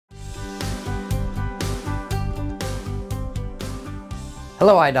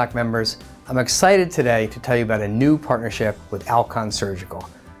Hello IDOC members, I'm excited today to tell you about a new partnership with Alcon Surgical.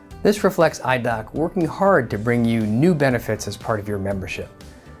 This reflects IDOC working hard to bring you new benefits as part of your membership.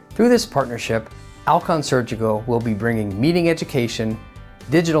 Through this partnership, Alcon Surgical will be bringing meeting education,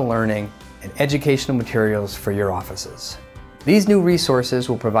 digital learning, and educational materials for your offices. These new resources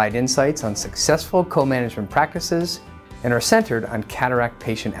will provide insights on successful co-management practices and are centered on cataract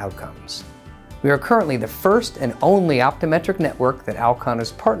patient outcomes. We are currently the first and only optometric network that Alcon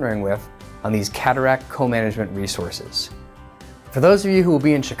is partnering with on these cataract co-management resources. For those of you who will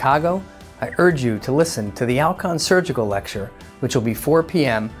be in Chicago, I urge you to listen to the Alcon Surgical Lecture, which will be 4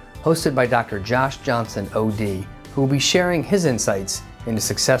 p.m., hosted by Dr. Josh Johnson, OD, who will be sharing his insights into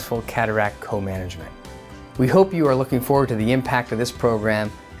successful cataract co-management. We hope you are looking forward to the impact of this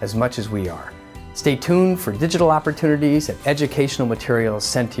program as much as we are. Stay tuned for digital opportunities and educational materials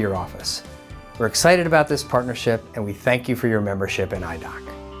sent to your office. We're excited about this partnership and we thank you for your membership in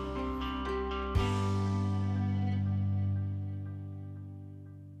IDOC.